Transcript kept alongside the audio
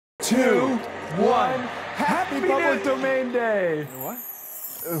2, 1. Happy Public Domain Day! What?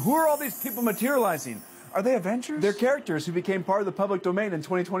 Who are all these people materializing? Are they Avengers? They're characters who became part of the public domain in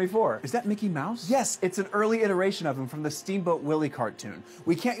 2024. Is that Mickey Mouse? Yes, it's an early iteration of him from the Steamboat Willie cartoon.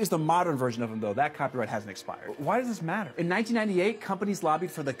 We can't use the modern version of him, though. That copyright hasn't expired. Why does this matter? In 1998, companies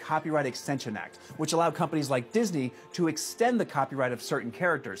lobbied for the Copyright Extension Act, which allowed companies like Disney to extend the copyright of certain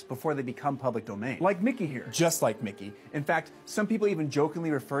characters before they become public domain. Like Mickey here. Just like Mickey. In fact, some people even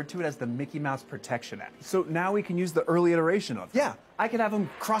jokingly referred to it as the Mickey Mouse Protection Act. So now we can use the early iteration of it. Yeah, I can have him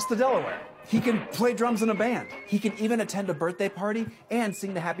cross the Delaware. He can play drums in a band. He can even attend a birthday party and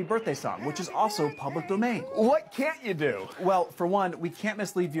sing the happy birthday song, which is also public domain. What can't you do? Well, for one, we can't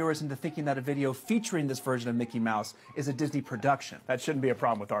mislead viewers into thinking that a video featuring this version of Mickey Mouse is a Disney production. That shouldn't be a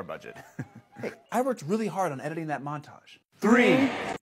problem with our budget. Hey, I worked really hard on editing that montage. 3,